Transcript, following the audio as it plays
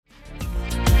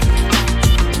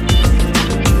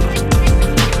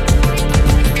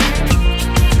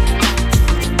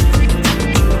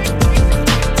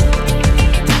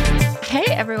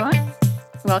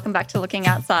Welcome back to Looking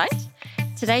Outside.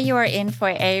 Today you are in for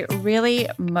a really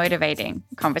motivating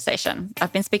conversation.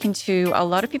 I've been speaking to a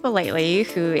lot of people lately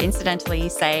who incidentally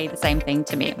say the same thing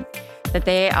to me, that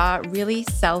they are really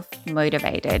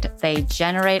self-motivated. They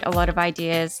generate a lot of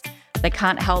ideas. They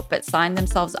can't help but sign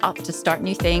themselves up to start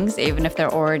new things, even if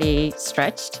they're already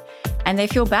stretched. And they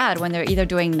feel bad when they're either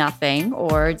doing nothing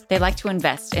or they like to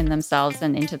invest in themselves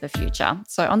and into the future.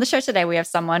 So on the show today, we have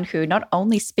someone who not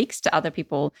only speaks to other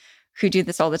people who do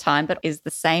this all the time, but is the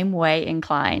same way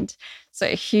inclined. So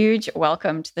a huge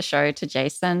welcome to the show to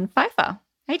Jason Feifer.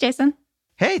 Hey, Jason.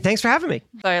 Hey, thanks for having me.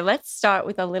 So let's start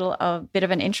with a bit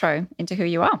of an intro into who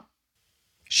you are.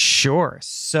 Sure.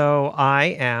 So I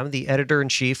am the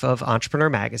editor-in-chief of Entrepreneur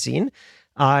Magazine.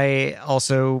 I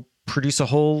also produce a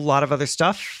whole lot of other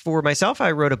stuff for myself.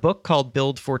 I wrote a book called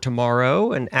Build for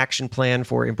Tomorrow, an action plan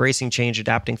for embracing change,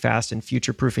 adapting fast, and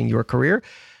future-proofing your career.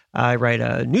 I write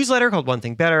a newsletter called One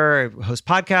Thing Better. I host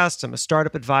podcasts. I'm a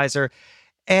startup advisor.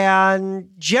 And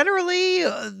generally,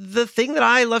 the thing that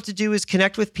I love to do is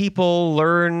connect with people,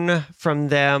 learn from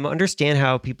them, understand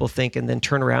how people think, and then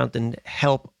turn around and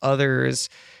help others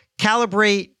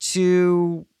calibrate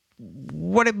to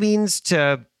what it means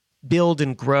to build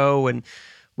and grow and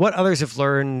what others have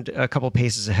learned a couple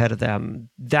paces ahead of them.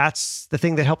 That's the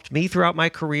thing that helped me throughout my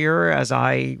career as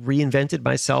I reinvented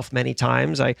myself many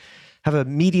times. I have a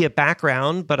media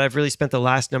background, but I've really spent the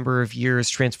last number of years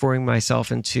transforming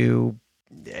myself into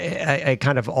a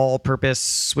kind of all-purpose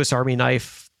Swiss Army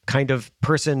knife kind of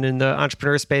person in the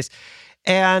entrepreneur space,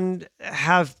 and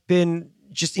have been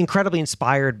just incredibly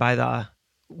inspired by the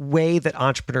way that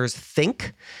entrepreneurs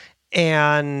think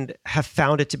and have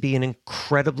found it to be an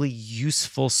incredibly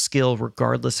useful skill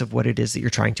regardless of what it is that you're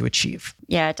trying to achieve.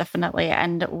 Yeah, definitely.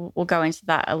 And we'll go into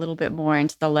that a little bit more,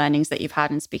 into the learnings that you've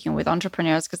had in speaking with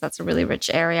entrepreneurs, because that's a really rich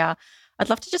area. I'd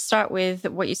love to just start with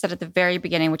what you said at the very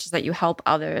beginning, which is that you help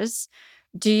others.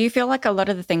 Do you feel like a lot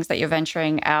of the things that you're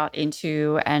venturing out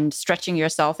into and stretching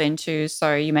yourself into,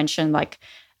 so you mentioned like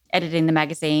editing the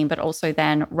magazine, but also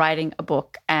then writing a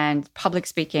book and public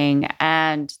speaking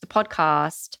and the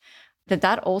podcast,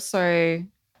 that also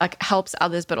like helps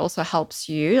others, but also helps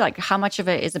you? Like, how much of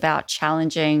it is about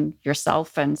challenging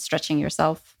yourself and stretching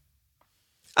yourself?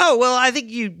 Oh, well, I think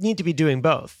you need to be doing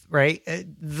both, right? I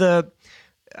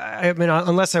mean,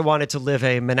 unless I wanted to live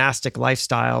a monastic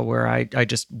lifestyle where I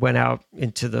just went out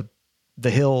into the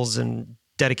hills and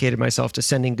dedicated myself to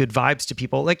sending good vibes to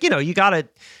people. Like, you got to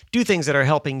do things that are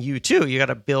helping you too. You got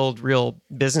to build real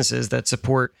businesses that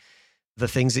support the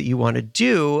things that you want to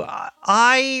do.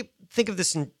 I think of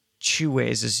this in two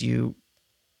ways as you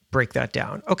break that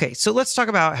down. Okay, so let's talk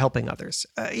about helping others.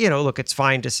 Look, it's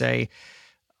fine to say,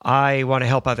 I want to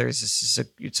help others.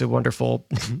 It's a wonderful,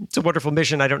 it's a wonderful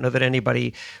mission. I don't know that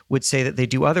anybody would say that they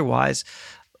do otherwise.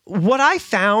 What I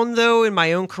found, though, in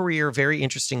my own career, very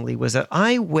interestingly, was that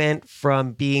I went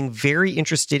from being very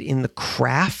interested in the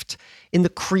craft, in the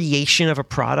creation of a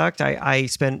product. I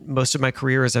spent most of my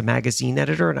career as a magazine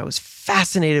editor, and I was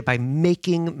fascinated by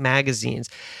making magazines.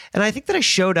 And I think that I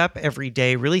showed up every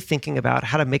day really thinking about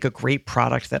how to make a great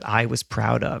product that I was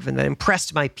proud of and that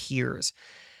impressed my peers.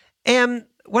 And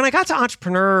when I got to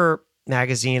Entrepreneur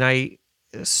Magazine, I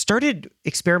started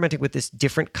experimenting with this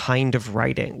different kind of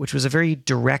writing, which was a very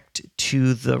direct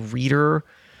to the reader,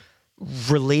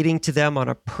 relating to them on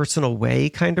a personal way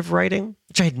kind of writing,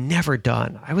 which I had never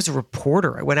done. I was a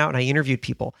reporter. I went out and I interviewed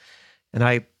people and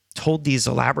I told these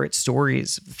elaborate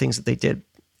stories of the things that they did.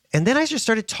 And then I just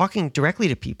started talking directly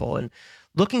to people and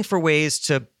looking for ways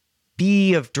to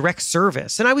be of direct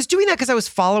service. And I was doing that because I was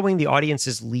following the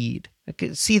audience's lead. I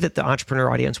could see that the entrepreneur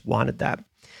audience wanted that.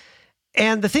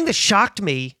 And the thing that shocked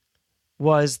me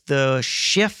was the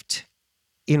shift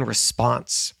in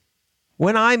response.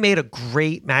 When I made a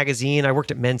great magazine, I worked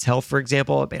at Men's Health, for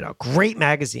example. I made a great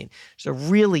magazine. It's a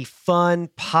really fun,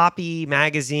 poppy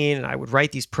magazine. And I would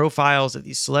write these profiles of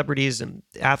these celebrities and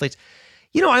athletes.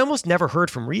 I almost never heard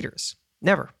from readers.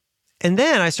 Never. And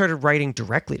then I started writing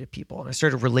directly to people and I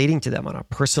started relating to them on a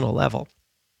personal level.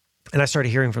 And I started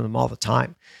hearing from them all the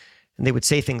time. And they would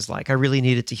say things like, I really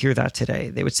needed to hear that today.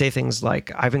 They would say things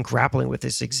like, I've been grappling with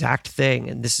this exact thing.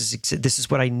 And this is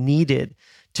what I needed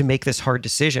to make this hard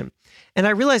decision. And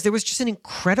I realized there was just an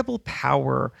incredible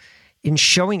power in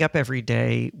showing up every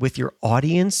day with your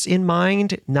audience in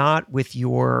mind, not with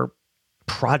your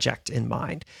project in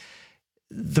mind.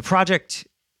 The project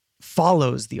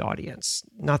follows the audience,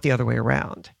 not the other way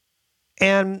around.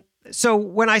 And so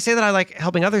when I say that I like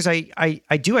helping others, I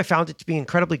found it to be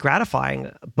incredibly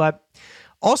gratifying, but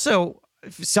also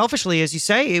selfishly, as you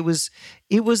say, it was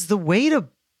the way to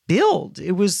build.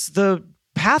 It was the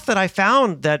path that I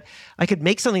found that I could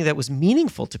make something that was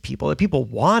meaningful to people, that people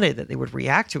wanted, that they would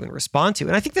react to and respond to.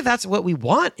 And I think that that's what we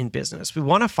want in business. We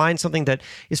want to find something that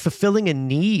is fulfilling a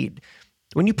need.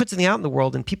 When you put something out in the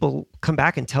world and people come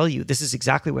back and tell you, this is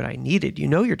exactly what I needed, you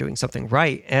know you're doing something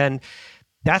right. And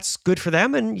that's good for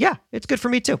them. And yeah, it's good for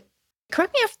me too.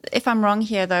 Correct me if I'm wrong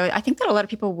here, though. I think that a lot of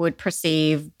people would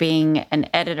perceive being an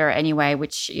editor anyway,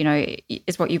 which,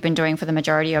 is what you've been doing for the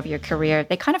majority of your career.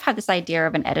 They kind of have this idea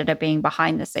of an editor being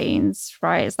behind the scenes,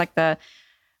 right? It's like the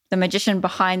magician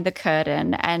behind the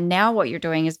curtain. And now what you're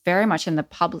doing is very much in the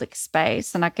public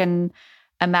space. And I can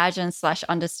imagine /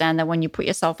 understand that when you put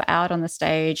yourself out on the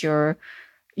stage, you're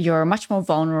much more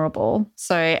vulnerable.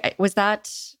 So was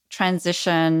that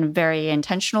transition very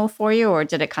intentional for you, or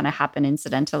did it kind of happen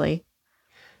incidentally?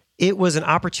 It was an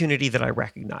opportunity that I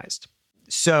recognized.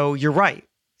 So you're right.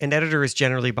 An editor is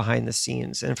generally behind the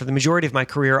scenes. And for the majority of my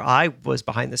career, I was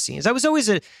behind the scenes. I was always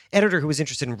an editor who was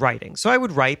interested in writing. So I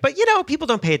would write, but people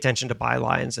don't pay attention to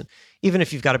bylines. And even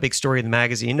if you've got a big story in the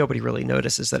magazine, nobody really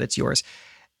notices that it's yours.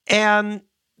 And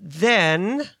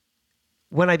then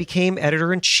when I became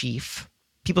editor-in-chief,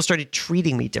 people started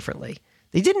treating me differently.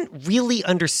 They didn't really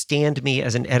understand me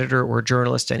as an editor or a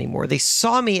journalist anymore. They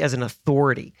saw me as an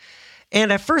authority.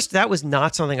 And at first, that was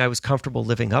not something I was comfortable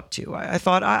living up to. I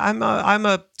thought I'm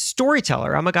a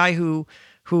storyteller. I'm a guy who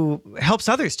helps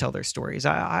others tell their stories.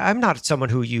 I'm not someone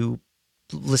who you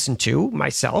listen to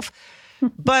myself.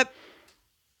 But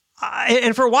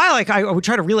and for a while, I would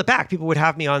try to reel it back. People would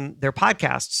have me on their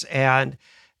podcasts, and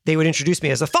they would introduce me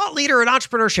as a thought leader in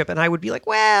entrepreneurship, and I would be like,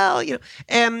 well,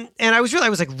 and I was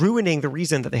like ruining the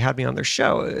reason that they had me on their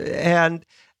show. And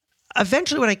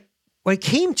eventually, what I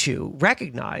came to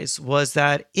recognize was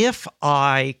that if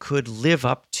I could live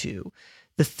up to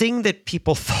the thing that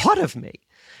people thought of me,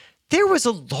 there was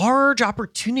a large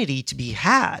opportunity to be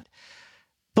had.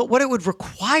 But what it would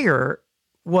require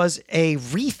was a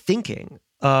rethinking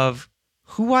of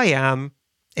who I am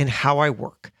and how I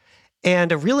work,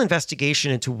 and a real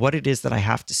investigation into what it is that I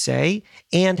have to say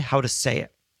and how to say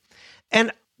it.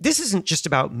 And this isn't just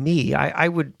about me. I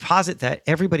would posit that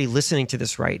everybody listening to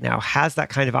this right now has that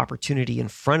kind of opportunity in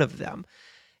front of them.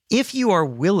 If you are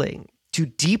willing to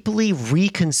deeply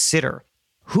reconsider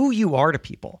who you are to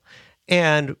people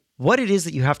and what it is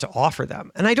that you have to offer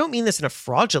them. And I don't mean this in a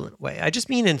fraudulent way. I just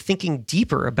mean in thinking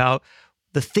deeper about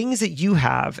the things that you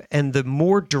have and the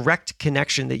more direct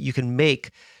connection that you can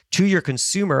make to your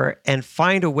consumer, and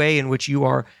find a way in which you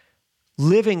are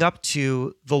living up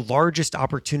to the largest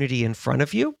opportunity in front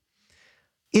of you.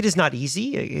 It is not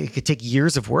easy. It could take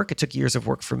years of work. It took years of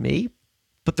work for me.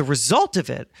 But the result of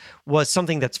it was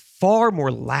something that's far more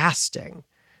lasting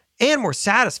and more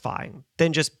satisfying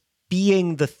than just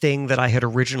being the thing that I had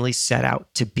originally set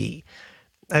out to be.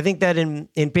 I think that in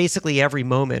basically every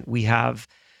moment, we have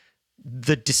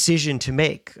the decision to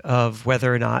make of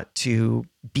whether or not to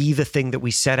be the thing that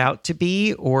we set out to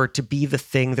be, or to be the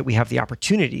thing that we have the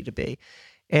opportunity to be.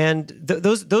 And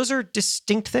those are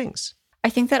distinct things. I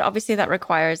think that obviously that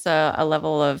requires a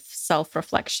level of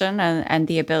self-reflection and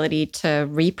the ability to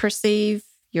re-perceive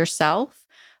yourself,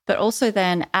 but also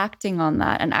then acting on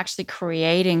that and actually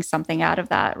creating something out of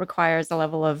that requires a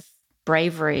level of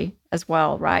bravery as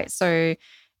well, right? So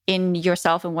in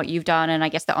yourself and what you've done, and I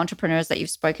guess the entrepreneurs that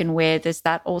you've spoken with, is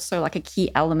that also like a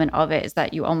key element of it, is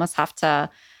that you almost have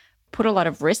to put a lot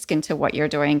of risk into what you're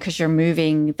doing because you're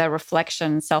moving the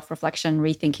reflection, self-reflection,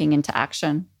 rethinking into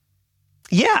action.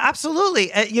 Yeah,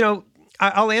 absolutely.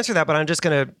 I'll answer that, but I'm just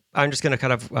gonna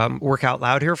kind of work out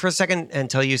loud here for a second and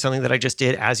tell you something that I just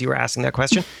did as you were asking that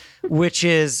question, which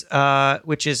is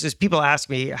people ask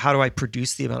me, how do I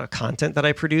produce the amount of content that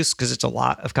I produce? Because it's a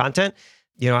lot of content.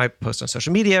 I post on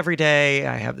social media every day.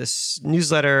 I have this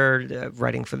newsletter,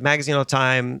 writing for the magazine all the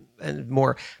time, and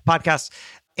more podcasts.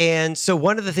 And so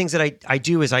one of the things that I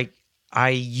do is I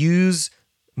use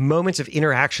moments of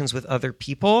interactions with other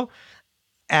people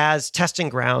as testing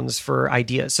grounds for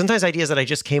ideas. Sometimes ideas that I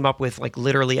just came up with, like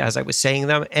literally as I was saying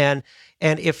them. And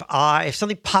if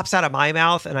something pops out of my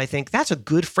mouth and I think that's a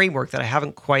good framework that I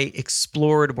haven't quite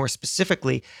explored more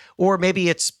specifically, or maybe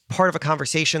it's part of a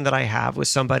conversation that I have with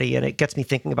somebody and it gets me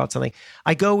thinking about something,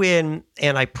 I go in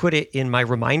and I put it in my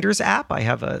reminders app. I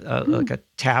have like a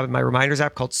tab in my reminders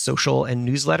app called Social and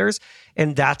Newsletters.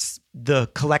 And that's the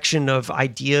collection of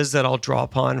ideas that I'll draw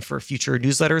upon for future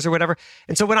newsletters or whatever.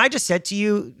 And so when I just said to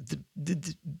you,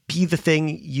 be the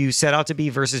thing you set out to be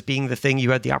versus being the thing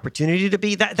you had the opportunity to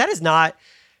be, that is not,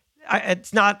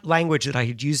 it's not language that I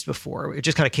had used before. It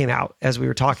just kind of came out as we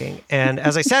were talking. And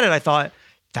as I said it, I thought,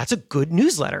 that's a good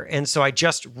newsletter. And so I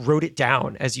just wrote it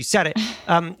down as you said it.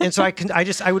 And so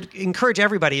I would encourage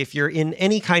everybody, if you're in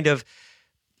any kind of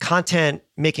content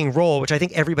making role, which I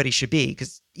think everybody should be,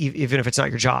 because even if it's not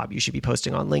your job, you should be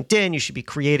posting on LinkedIn, you should be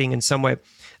creating in some way.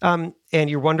 And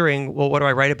you're wondering, well, what do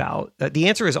I write about? The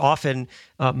answer is often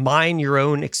mine your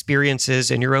own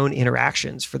experiences and your own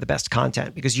interactions for the best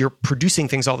content, because you're producing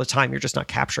things all the time. You're just not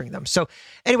capturing them. So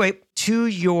anyway, to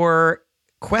your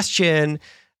question,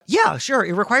 yeah, sure.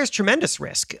 It requires tremendous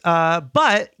risk.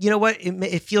 But you know what?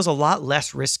 It feels a lot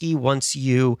less risky once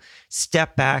you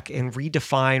step back and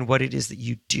redefine what it is that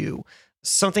you do.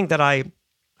 Something that I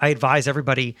advise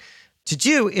everybody to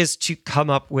do is to come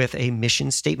up with a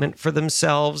mission statement for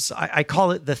themselves. I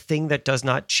call it the thing that does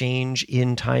not change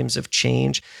in times of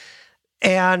change.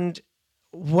 And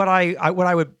what I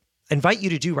would invite you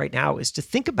to do right now is to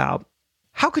think about,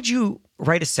 how could you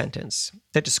write a sentence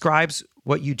that describes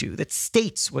what you do, that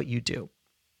states what you do?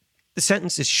 The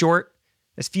sentence is short,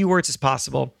 as few words as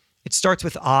possible. It starts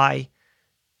with I.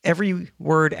 Every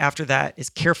word after that is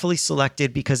carefully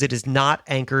selected because it is not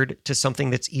anchored to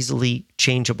something that's easily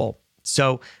changeable.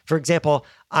 So, for example,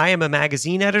 I am a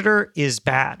magazine editor is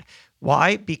bad.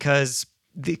 Why? Because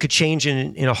it could change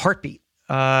in a heartbeat.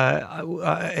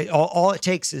 All it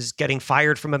takes is getting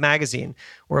fired from a magazine,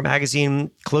 or a magazine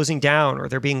closing down, or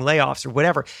there being layoffs or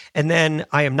whatever. And then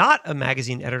I am not a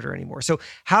magazine editor anymore. So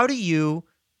how do you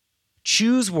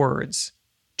choose words,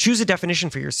 choose a definition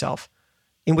for yourself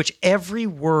in which every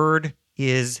word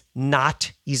is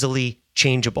not easily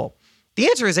changeable? The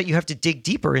answer is that you have to dig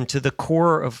deeper into the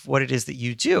core of what it is that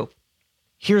you do.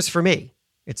 Here's for me.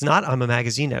 It's not I'm a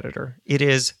magazine editor. It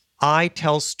is I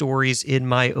tell stories in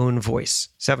my own voice.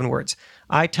 7 words.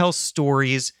 I tell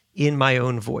stories in my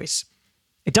own voice.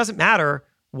 It doesn't matter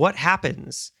what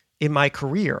happens in my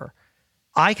career.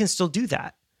 I can still do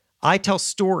that. I tell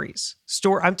stories.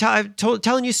 I'm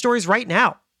telling you stories right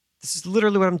now. This is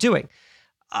literally what I'm doing.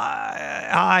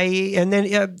 I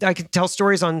can tell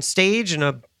stories on stage in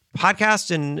a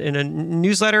podcast and in a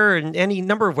newsletter and any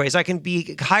number of ways. I can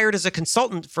be hired as a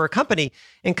consultant for a company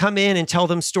and come in and tell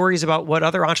them stories about what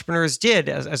other entrepreneurs did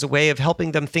as a way of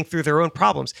helping them think through their own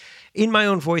problems. In my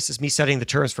own voice is me setting the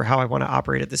terms for how I want to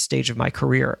operate at this stage of my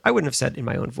career. I wouldn't have said in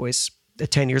my own voice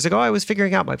 10 years ago. I was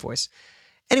figuring out my voice.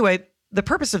 Anyway, the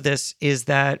purpose of this is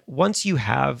that once you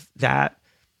have that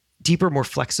deeper, more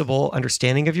flexible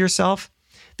understanding of yourself,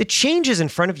 the changes in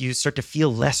front of you start to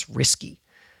feel less risky,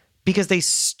 because they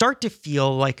start to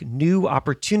feel like new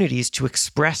opportunities to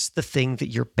express the thing that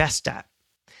you're best at.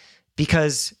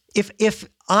 Because if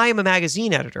I'm a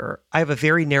magazine editor, I have a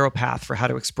very narrow path for how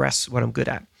to express what I'm good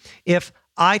at. If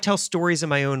I tell stories in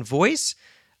my own voice,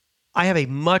 I have a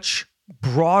much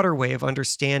broader way of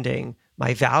understanding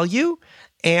my value,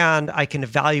 and I can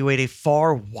evaluate a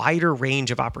far wider range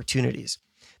of opportunities.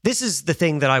 This is the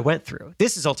thing that I went through.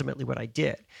 This is ultimately what I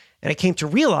did. And I came to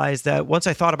realize that once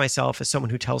I thought of myself as someone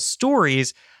who tells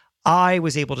stories, I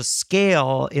was able to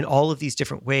scale in all of these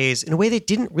different ways in a way that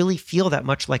didn't really feel that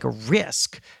much like a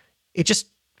risk. It just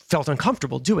felt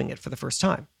uncomfortable doing it for the first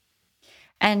time.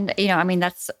 And,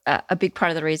 that's a big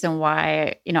part of the reason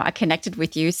why, I connected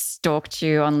with you, stalked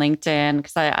you on LinkedIn,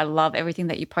 because I love everything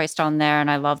that you post on there,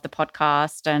 and I love the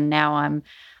podcast. And now I'm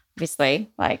obviously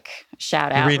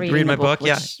shout out, read my book,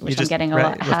 which I'm getting a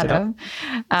lot out of.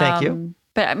 Thank you.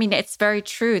 But it's very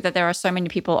true that there are so many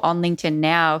people on LinkedIn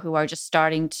now who are just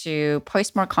starting to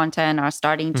post more content, are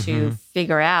starting to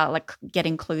figure out,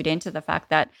 getting clued into the fact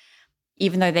that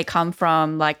even though they come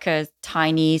from a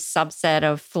tiny subset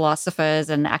of philosophers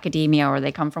and academia, or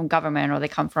they come from government, or they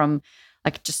come from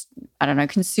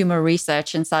consumer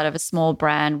research inside of a small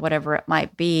brand, whatever it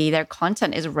might be, their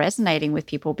content is resonating with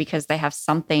people because they have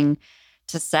something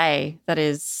to say that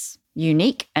is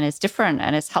unique and is different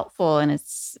and is helpful and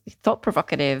it's thought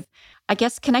provocative. I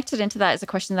guess connected into that is a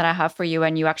question that I have for you.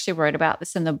 And you actually wrote about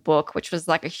this in the book, which was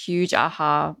a huge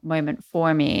aha moment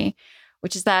for me,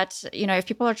 which is that, if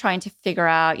people are trying to figure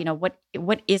out,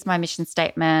 what is my mission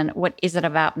statement? What is it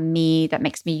about me that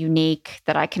makes me unique,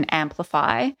 that I can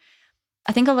amplify?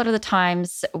 I think a lot of the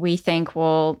times we think,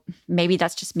 well, maybe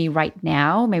that's just me right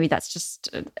now. Maybe that's just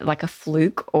a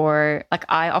fluke, or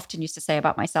I often used to say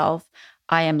about myself,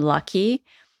 I am lucky.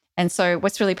 And so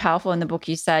what's really powerful in the book,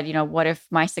 you said, what if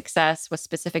my success was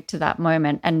specific to that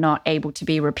moment and not able to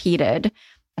be repeated?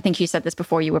 I think you said this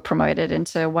before you were promoted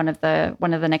into one of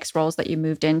the next roles that you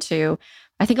moved into.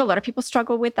 I think a lot of people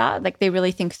struggle with that. They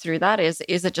really think through that. Is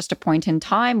it just a point in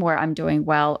time where I'm doing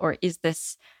well, or is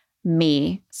this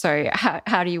me? So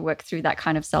how do you work through that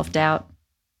kind of self-doubt?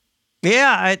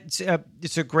 Yeah,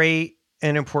 it's a great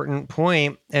and important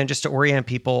point. And just to orient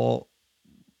people,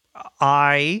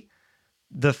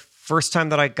 the first time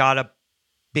that I got a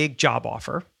big job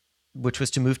offer, which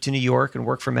was to move to New York and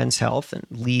work for Men's Health and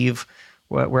leave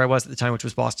where I was at the time, which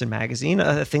was Boston Magazine,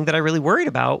 a thing that I really worried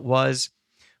about was,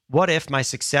 what if my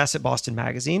success at Boston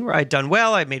Magazine, where I'd done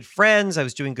well, I made friends, I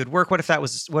was doing good work, what if that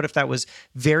was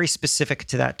very specific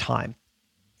to that time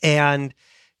and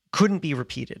couldn't be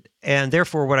repeated? And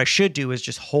therefore, what I should do is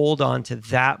just hold on to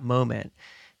that moment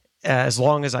as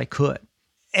long as I could.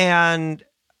 And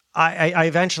I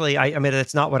eventually, I mean,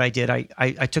 that's not what I did.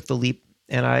 I took the leap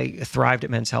and I thrived at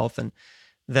Men's Health. And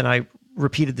then I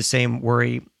repeated the same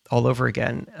worry all over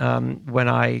again when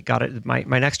I got my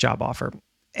next job offer.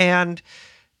 And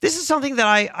this is something that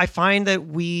I find that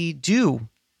we do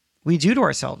to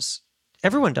ourselves.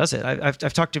 Everyone does it.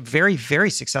 I've talked to very, very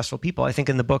successful people. I think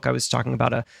in the book I was talking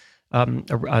about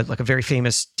a very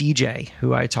famous DJ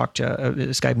who I talked to,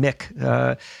 this guy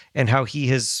Mick, and how he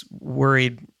has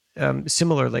worried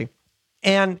similarly.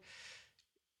 And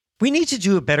we need to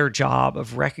do a better job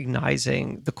of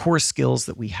recognizing the core skills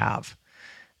that we have.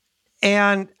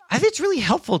 And I think it's really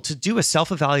helpful to do a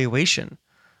self-evaluation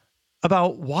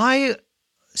about why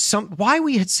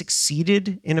we had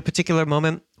succeeded in a particular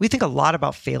moment. We think a lot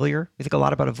about failure. We think a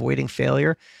lot about avoiding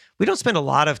failure. We don't spend a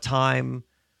lot of time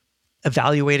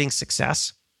evaluating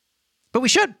success, but we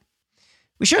should.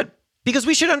 We should, because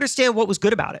we should understand what was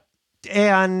good about it.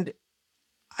 And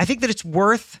I think that it's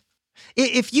worth,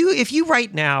 if you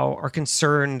right now are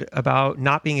concerned about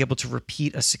not being able to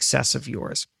repeat a success of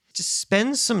yours, to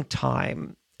spend some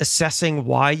time assessing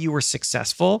why you were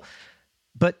successful,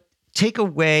 but take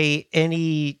away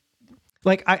any,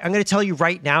 I'm going to tell you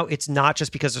right now, it's not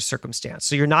just because of circumstance.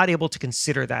 So you're not able to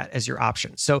consider that as your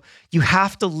option. So you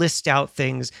have to list out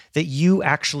things that you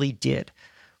actually did.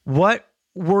 What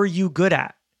were you good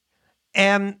at?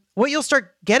 And what you'll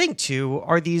start getting to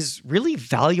are these really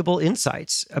valuable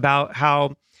insights about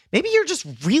how maybe you're just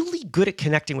really good at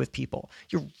connecting with people.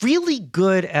 You're really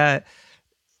good at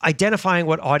identifying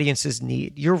what audiences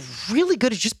need. You're really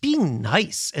good at just being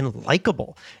nice and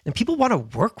likable, and people want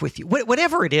to work with you,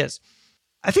 whatever it is.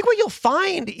 I think what you'll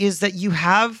find is that you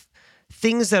have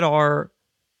things that are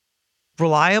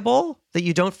reliable, that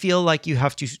you don't feel like you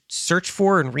have to search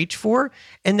for and reach for,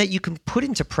 and that you can put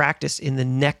into practice in the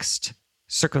next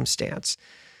circumstance.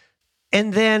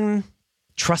 And then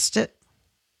trust it.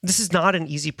 This is not an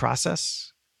easy process.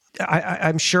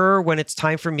 I'm sure when it's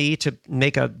time for me to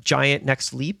make a giant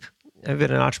next leap, I've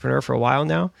been an entrepreneur for a while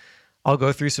now, I'll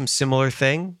go through some similar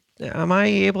thing. Am I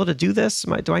able to do this?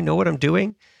 Do I know what I'm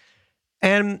doing?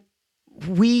 And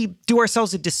we do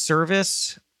ourselves a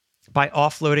disservice by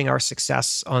offloading our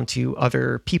success onto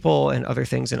other people and other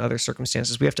things and other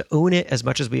circumstances. We have to own it as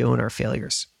much as we own our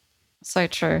failures. So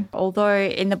true. Although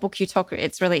in the book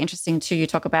it's really interesting too, you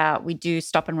talk about we do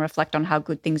stop and reflect on how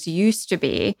good things used to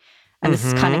be. And this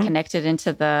is kind of connected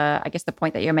into the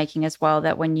point that you're making as well,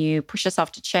 that when you push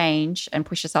yourself to change and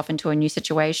push yourself into a new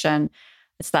situation,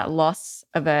 it's that loss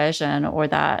aversion or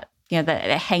that,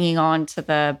 that hanging on to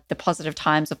the positive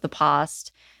times of the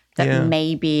past that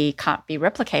maybe can't be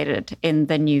replicated in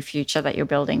the new future that you're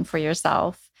building for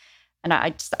yourself. And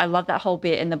I love that whole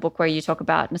bit in the book where you talk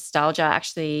about nostalgia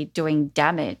actually doing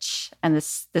damage, and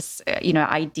this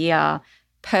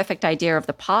perfect idea of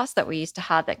the past that we used to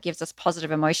have that gives us positive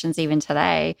emotions even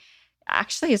today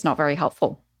actually is not very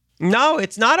helpful. No,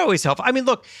 it's not always helpful. I mean,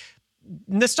 look,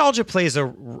 nostalgia plays a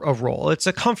role. It's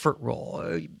a comfort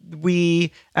role.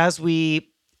 As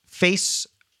we face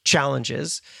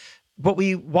challenges, what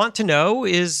we want to know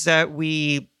is that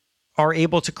we are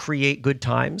able to create good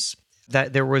times,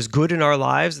 that there was good in our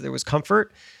lives, there was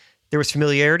comfort, there was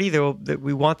familiarity, that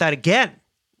we want that again.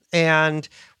 And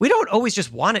we don't always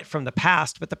just want it from the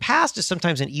past, but the past is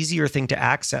sometimes an easier thing to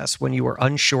access when you are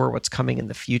unsure what's coming in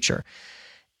the future.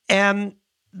 And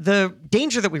the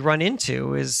danger that we run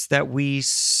into is that we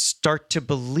start to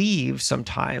believe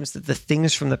sometimes that the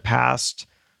things from the past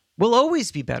will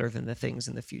always be better than the things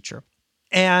in the future.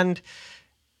 And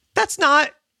that's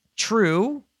not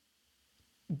true.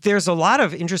 There's a lot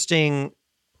of interesting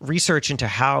research into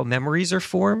how memories are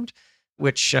formed,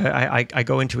 which I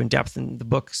go into in depth in the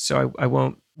book, so I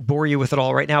won't bore you with it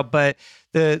all right now. But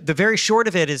the very short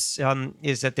of it is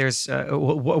that there's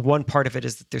one part of it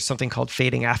is that there's something called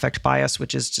fading affect bias,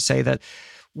 which is to say that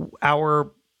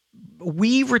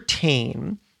we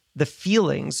retain the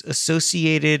feelings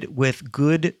associated with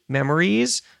good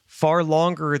memories far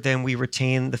longer than we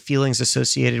retain the feelings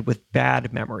associated with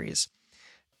bad memories.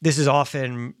 This is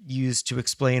often used to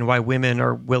explain why women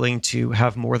are willing to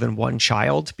have more than one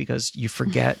child, because you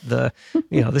forget the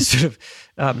sort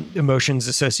of emotions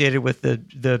associated with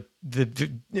the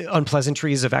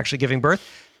unpleasantries of actually giving birth.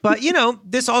 But,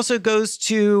 this also goes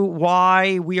to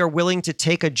why we are willing to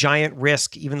take a giant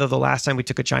risk, even though the last time we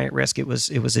took a giant risk, it was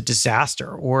a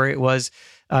disaster, or it was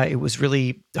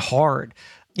really hard.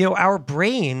 Our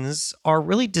brains are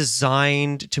really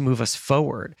designed to move us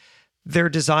forward. They're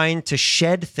designed to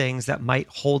shed things that might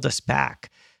hold us back.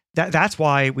 That's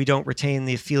why we don't retain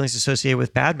the feelings associated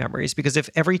with bad memories, because if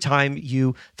every time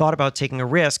you thought about taking a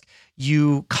risk,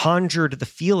 you conjured the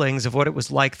feelings of what it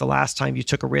was like the last time you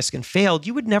took a risk and failed,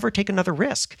 you would never take another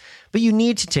risk. But you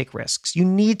need to take risks. You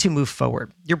need to move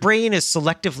forward. Your brain is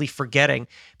selectively forgetting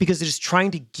because it is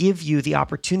trying to give you the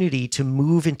opportunity to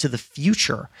move into the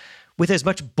future with as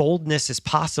much boldness as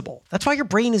possible. That's why your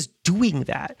brain is doing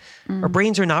that. Our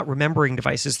brains are not remembering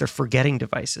devices, they're forgetting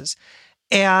devices.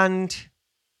 And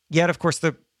yet, of course,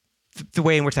 the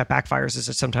way in which that backfires is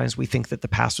that sometimes we think that the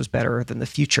past was better than the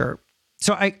future.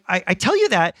 So I tell you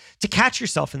that to catch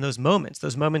yourself in those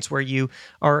moments where you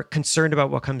are concerned about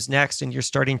what comes next and you're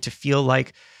starting to feel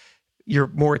like you're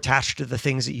more attached to the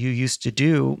things that you used to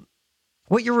do.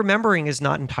 What you're remembering is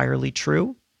not entirely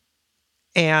true.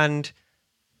 And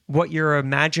what you're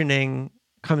imagining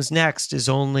comes next is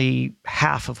only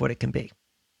half of what it can be.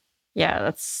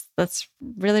 Yeah, that's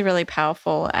really, really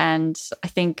powerful. And I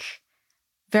think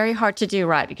very hard to do,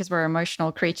 right? Because we're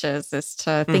emotional creatures, is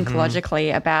to think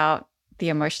logically about the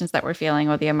emotions that we're feeling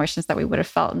or the emotions that we would have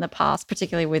felt in the past,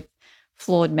 particularly with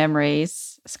flawed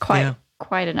memories. It's quite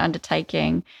an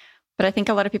undertaking. But I think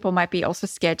a lot of people might be also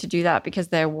scared to do that because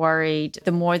they're worried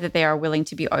the more that they are willing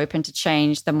to be open to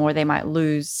change, the more they might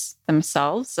lose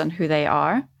themselves and who they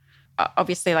are.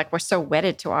 Obviously, we're so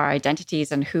wedded to our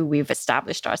identities and who we've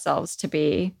established ourselves to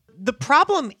be. The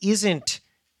problem isn't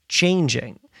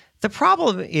changing. The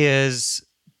problem is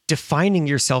defining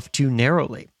yourself too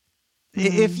narrowly.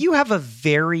 If you have a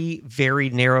very, very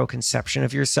narrow conception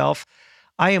of yourself,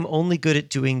 I am only good at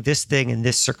doing this thing in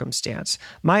this circumstance.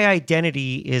 My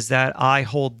identity is that I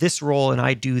hold this role and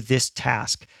I do this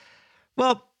task.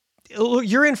 Well,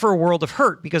 you're in for a world of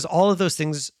hurt because all of those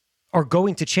things are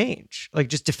going to change.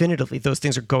 Just definitively, those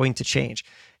things are going to change.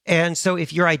 And so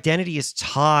if your identity is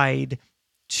tied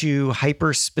to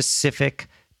hyper-specific,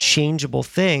 changeable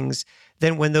things,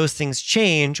 then when those things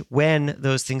change,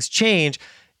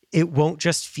 it won't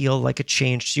just feel like a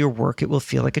change to your work. It will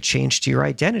feel like a change to your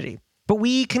identity. But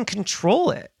we can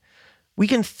control it. We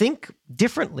can think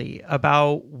differently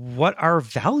about what our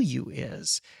value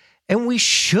is. And we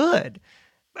should.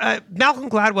 Malcolm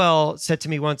Gladwell said to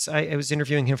me once, I was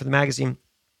interviewing him for the magazine,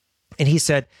 and he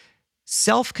said,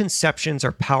 self-conceptions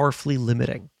are powerfully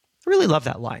limiting. I really love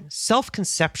that line.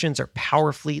 Self-conceptions are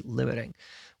powerfully limiting,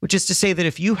 which is to say that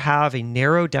if you have a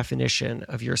narrow definition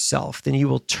of yourself, then you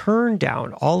will turn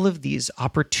down all of these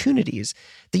opportunities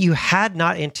that you had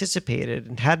not anticipated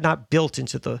and had not built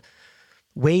into the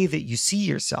way that you see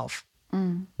yourself.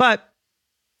 But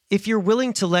if you're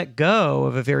willing to let go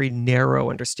of a very narrow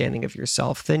understanding of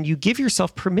yourself, then you give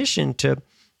yourself permission to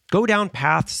go down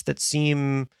paths that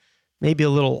seem maybe a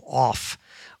little off,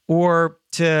 or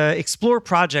to explore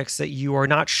projects that you are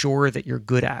not sure that you're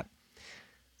good at.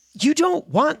 You don't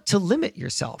want to limit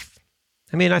yourself.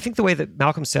 I mean, I think the way that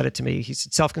Malcolm said it to me, he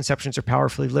said self-conceptions are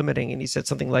powerfully limiting. And he said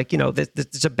something like,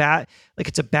 it's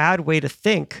a bad way to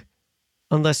think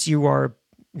unless you are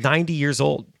 90 years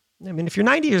old. I mean, if you're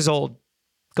 90 years old,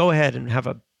 go ahead and have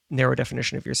a narrow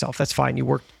definition of yourself. That's fine. You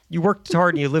worked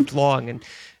hard and you lived long and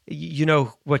you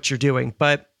know what you're doing.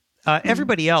 But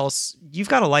everybody else, you've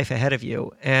got a life ahead of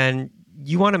you, and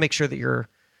you want to make sure that you're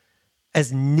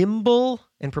as nimble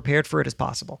and prepared for it as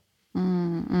possible.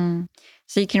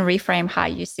 So you can reframe how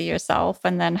you see yourself,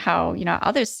 and then how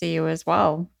others see you as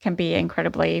well can be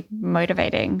incredibly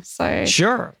motivating. So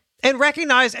sure. And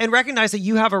recognize that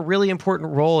you have a really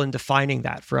important role in defining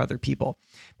that for other people.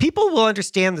 People will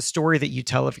understand the story that you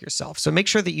tell of yourself. So make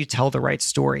sure that you tell the right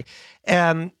story.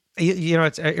 It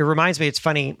reminds me, it's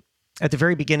funny, at the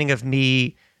very beginning of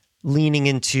me leaning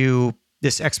into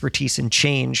this expertise in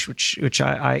change, which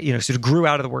I sort of grew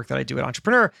out of the work that I do at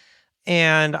Entrepreneur.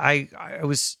 And I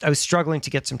was struggling to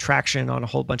get some traction on a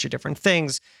whole bunch of different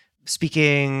things.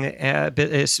 Speaking,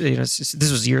 this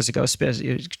was years ago,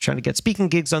 trying to get speaking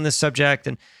gigs on this subject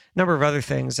and a number of other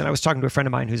things. And I was talking to a friend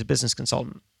of mine who's a business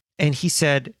consultant, and he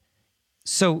said,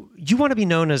 "So you want to be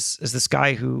known as this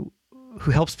guy who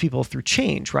helps people through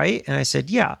change, right?" And I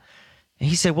said, "Yeah." And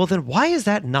he said, "Well, then why is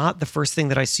that not the first thing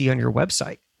that I see on your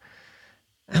website?"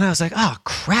 And I was like, "Oh,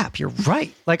 crap, you're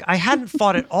right." I hadn't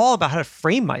thought at all about how to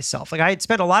frame myself. I had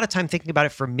spent a lot of time thinking about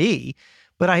it for me,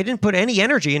 but I didn't put any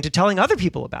energy into telling other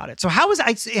people about it. So how was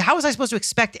I supposed to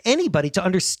expect anybody to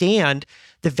understand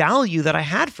the value that I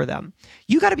had for them?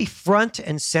 You got to be front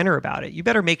and center about it. You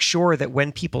better make sure that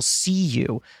when people see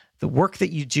you, the work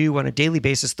that you do on a daily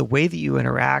basis, the way that you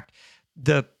interact,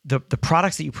 the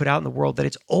products that you put out in the world, that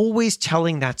it's always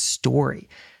telling that story.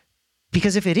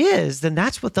 Because if it is, then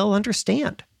that's what they'll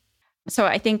understand. So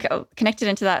I think connected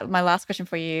into that, my last question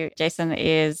for you, Jason,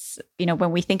 is,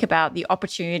 when we think about the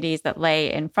opportunities that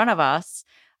lay in front of us,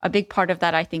 a big part of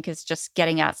that, I think, is just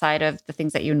getting outside of the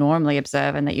things that you normally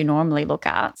observe and that you normally look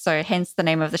at. So hence the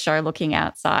name of the show, Looking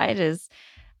Outside, is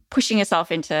pushing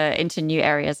yourself into new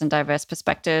areas and diverse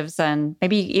perspectives and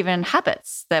maybe even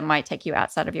habits that might take you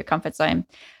outside of your comfort zone.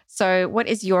 So what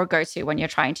is your go-to when you're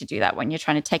trying to do that, when you're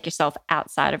trying to take yourself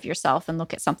outside of yourself and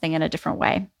look at something in a different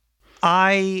way?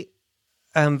 I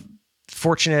am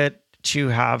fortunate to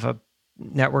have a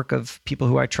network of people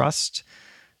who I trust,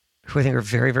 who I think are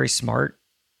very, very smart,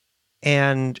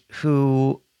 and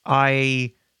who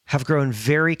I have grown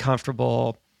very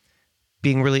comfortable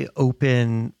being really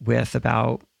open with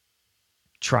about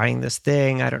trying this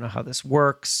thing. I don't know how this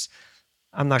works.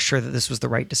 I'm not sure that this was the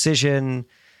right decision.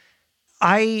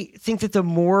 I think that the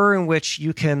more in which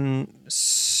you can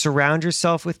surround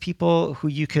yourself with people who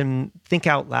you can think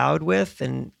out loud with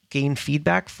and gain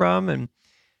feedback from, and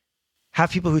have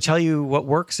people who tell you what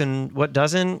works and what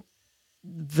doesn't,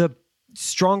 the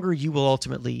stronger you will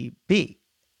ultimately be.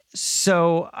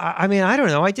 So, I don't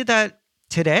know. I did that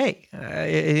today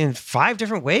in 5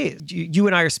 different ways. You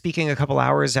and I are speaking a couple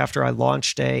hours after I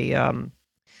launched a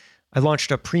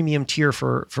premium tier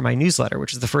for my newsletter,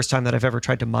 which is the first time that I've ever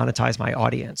tried to monetize my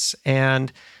audience.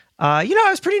 And, I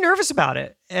was pretty nervous about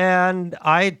it. And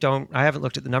I haven't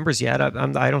looked at the numbers yet.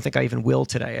 I don't think I even will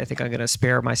today. I think I'm going to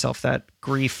spare myself that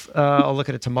grief. I'll look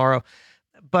at it tomorrow.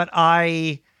 But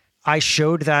I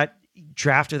showed that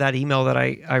draft of that email that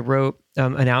I wrote,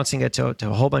 announcing it to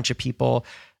a whole bunch of people.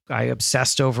 I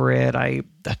obsessed over it. I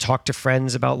talked to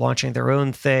friends about launching their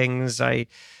own things. I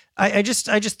just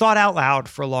thought out loud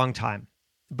for a long time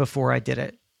before I did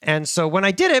it. And so when I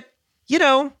did it,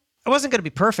 I wasn't going to be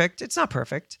perfect. It's not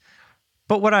perfect.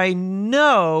 But what I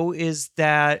know is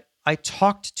that I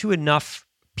talked to enough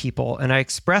people and I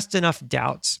expressed enough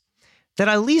doubts that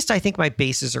at least I think my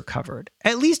bases are covered.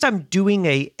 At least I'm doing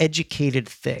an educated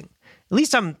thing. At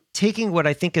least I'm taking what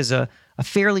I think is a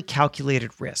fairly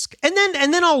calculated risk. And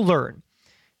then I'll learn.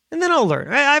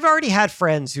 I've already had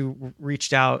friends who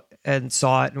reached out and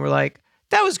saw it and were like,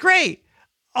 that was great.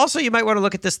 Also, you might want to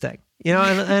look at this thing,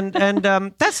 and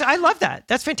that's, I love that.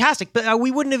 That's fantastic. But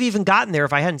we wouldn't have even gotten there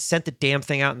if I hadn't sent the damn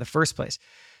thing out in the first place.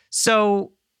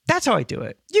 So that's how I do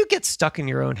it. You get stuck in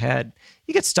your own head.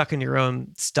 You get stuck in your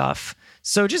own stuff.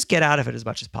 So just get out of it as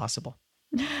much as possible.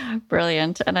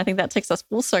 Brilliant. And I think that takes us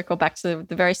full circle back to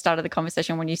the very start of the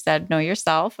conversation when you said, know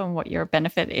yourself and what your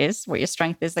benefit is, what your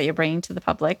strength is that you're bringing to the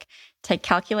public, take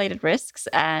calculated risks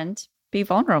and be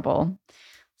vulnerable.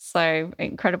 So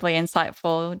incredibly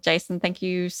insightful. Jason, thank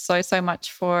you so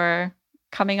much for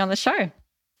coming on the show.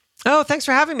 Oh, thanks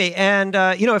for having me. And,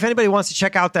 if anybody wants to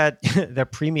check out that the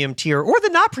premium tier or the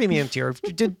not premium tier,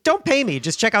 don't pay me.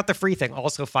 Just check out the free thing.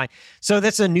 Also fine. So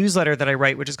that's a newsletter that I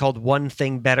write, which is called One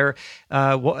Thing Better.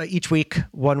 Each week,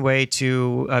 one way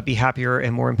to be happier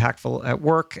and more impactful at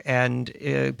work and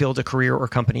build a career or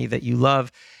company that you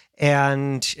love.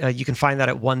 And you can find that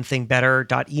at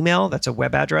onethingbetter.email. That's a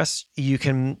web address. You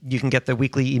can get the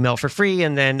weekly email for free.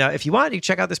 And then if you want, you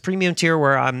check out this premium tier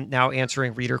where I'm now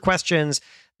answering reader questions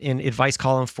in advice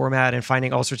column format and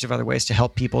finding all sorts of other ways to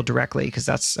help people directly, because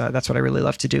that's what I really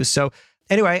love to do. So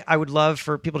anyway, I would love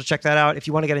for people to check that out. If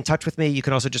you want to get in touch with me, you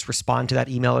can also just respond to that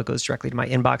email. It goes directly to my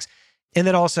inbox. And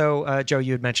then also, Joe,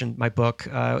 you had mentioned my book.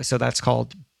 So that's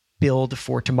called Build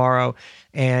for Tomorrow.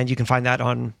 And you can find that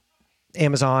on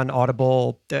Amazon,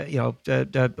 Audible, the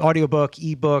audiobook,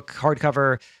 ebook,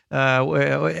 hardcover,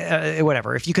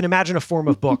 whatever. If you can imagine a form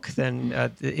of book,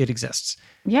 then it exists.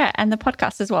 Yeah, and the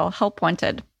podcast as well, Help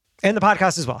Wanted. And the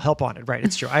podcast as well, Help Wanted. Right,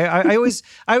 it's true. I always,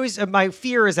 my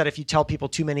fear is that if you tell people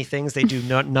too many things, they do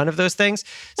none of those things.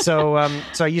 So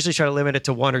I usually try to limit it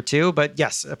to 1 or 2. But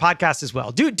yes, a podcast as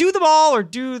well. Do them all, or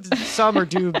do some, or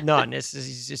do none.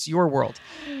 It's your world.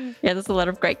 Yeah, there's a lot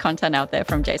of great content out there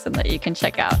from Jason that you can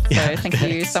check out. So thank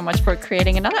you so much for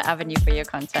creating another avenue for your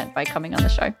content by coming on the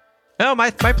show. Oh, my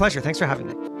pleasure. Thanks for having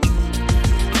me.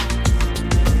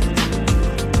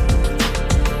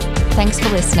 Thanks for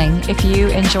listening. If you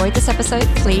enjoyed this episode,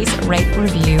 please rate,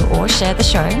 review, or share the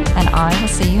show, and I will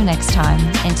see you next time.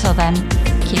 Until then,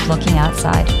 keep looking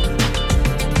outside.